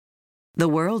The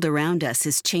world around us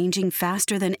is changing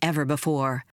faster than ever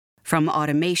before. From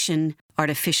automation,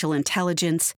 artificial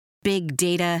intelligence, big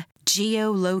data,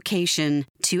 geolocation,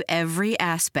 to every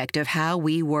aspect of how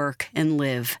we work and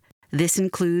live. This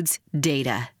includes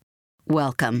data.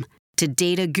 Welcome to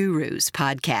Data Gurus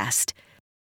Podcast.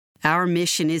 Our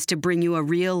mission is to bring you a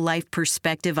real-life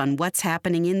perspective on what's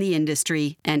happening in the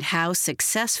industry and how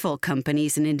successful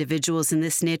companies and individuals in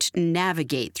this niche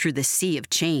navigate through the sea of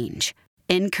change.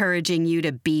 Encouraging you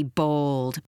to be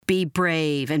bold, be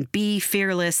brave, and be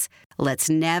fearless. Let's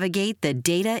navigate the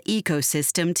data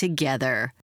ecosystem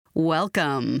together.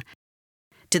 Welcome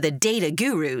to the Data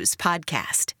Gurus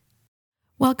Podcast.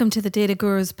 Welcome to the Data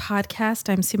Gurus Podcast.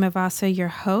 I'm Seema Vasa, your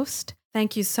host.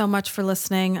 Thank you so much for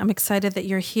listening. I'm excited that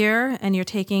you're here and you're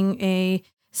taking a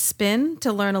spin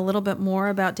to learn a little bit more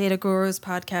about Data Gurus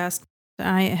Podcast.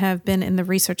 I have been in the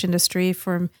research industry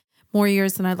for more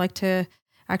years than I'd like to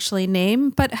actually name,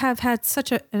 but have had such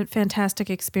a fantastic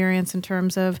experience in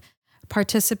terms of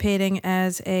participating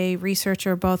as a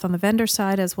researcher, both on the vendor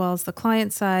side as well as the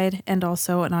client side, and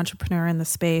also an entrepreneur in the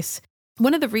space.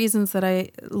 One of the reasons that I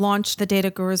launched the Data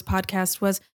Gurus Podcast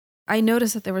was I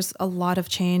noticed that there was a lot of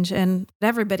change, and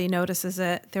everybody notices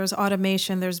it. There's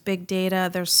automation, there's big data,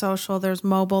 there's social, there's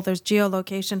mobile, there's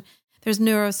geolocation, there's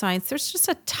neuroscience. There's just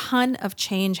a ton of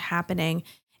change happening.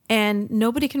 And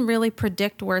nobody can really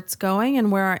predict where it's going and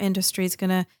where our industry is going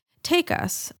to take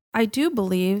us. I do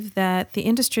believe that the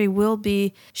industry will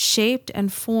be shaped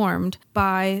and formed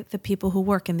by the people who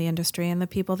work in the industry and the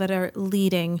people that are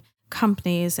leading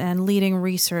companies and leading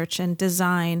research and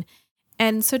design.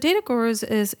 And so Data Gurus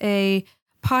is a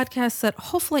podcast that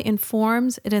hopefully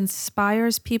informs, it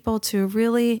inspires people to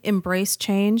really embrace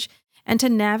change and to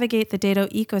navigate the data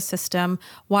ecosystem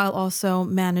while also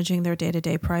managing their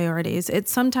day-to-day priorities. It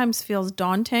sometimes feels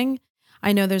daunting.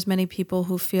 I know there's many people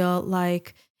who feel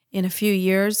like in a few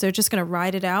years, they're just going to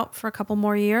ride it out for a couple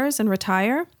more years and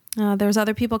retire. There's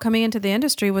other people coming into the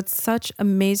industry with such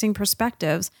amazing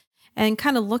perspectives and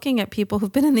kind of looking at people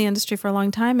who've been in the industry for a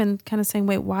long time and kind of saying,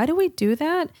 wait, why do we do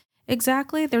that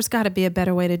exactly? There's got to be a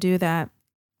better way to do that.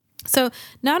 So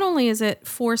not only is it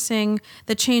forcing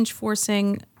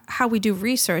how we do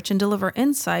research and deliver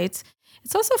insights,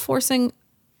 it's also forcing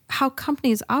how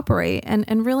companies operate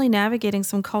and really navigating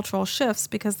some cultural shifts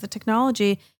because the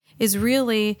technology is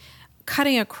really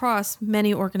cutting across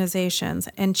many organizations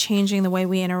and changing the way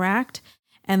we interact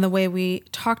and the way we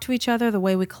talk to each other, the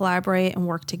way we collaborate and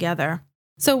work together.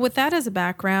 So with that as a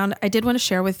background, I did want to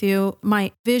share with you,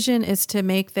 my vision is to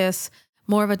make this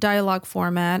more of a dialogue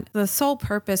format. The sole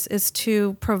purpose is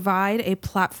to provide a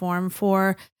platform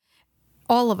for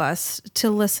all of us to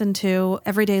listen to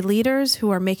everyday leaders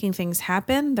who are making things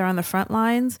happen. They're on the front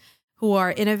lines, who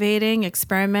are innovating,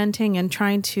 experimenting, and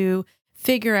trying to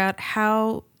figure out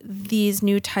how these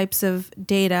new types of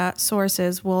data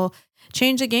sources will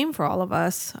change the game for all of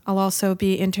us. I'll also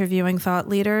be interviewing thought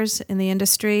leaders in the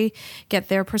industry, get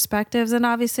their perspectives, and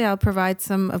obviously I'll provide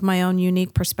some of my own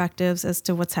unique perspectives as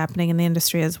to what's happening in the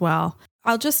industry as well.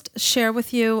 I'll just share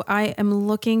with you, I am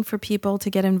looking for people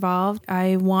to get involved.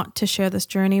 I want to share this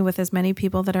journey with as many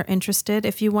people that are interested.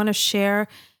 If you want to share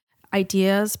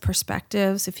ideas,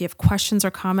 perspectives, if you have questions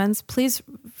or comments, please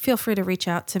feel free to reach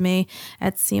out to me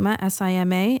at Seema,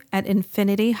 S-I-M-A, at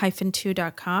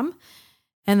infinity-2.com.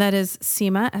 And that is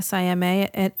Seema, S-I-M-A,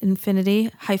 at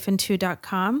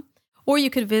infinity-2.com. Or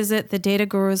you could visit the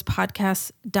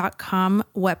dataguruspodcast.com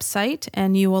website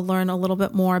and you will learn a little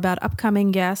bit more about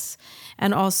upcoming guests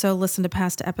and also listen to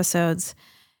past episodes.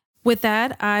 With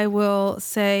that, I will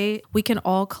say we can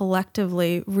all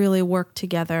collectively really work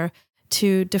together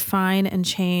to define and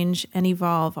change and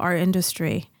evolve our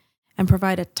industry and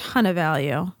provide a ton of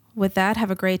value. With that, have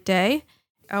a great day.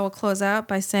 I will close out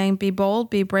by saying be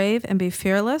bold, be brave, and be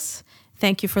fearless.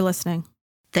 Thank you for listening.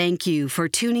 Thank you for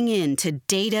tuning in to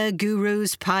Data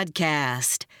Gurus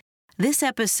Podcast. This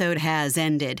episode has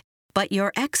ended, but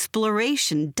your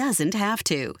exploration doesn't have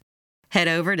to. Head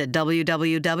over to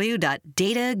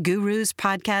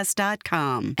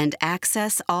www.dataguruspodcast.com and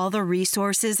access all the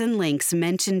resources and links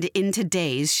mentioned in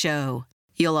today's show.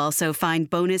 You'll also find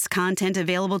bonus content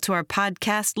available to our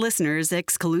podcast listeners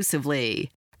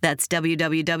exclusively. That's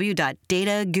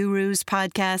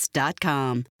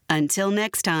www.dataguruspodcast.com. Until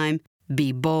next time,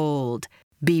 be bold,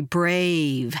 be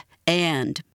brave,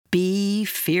 and be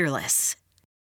fearless.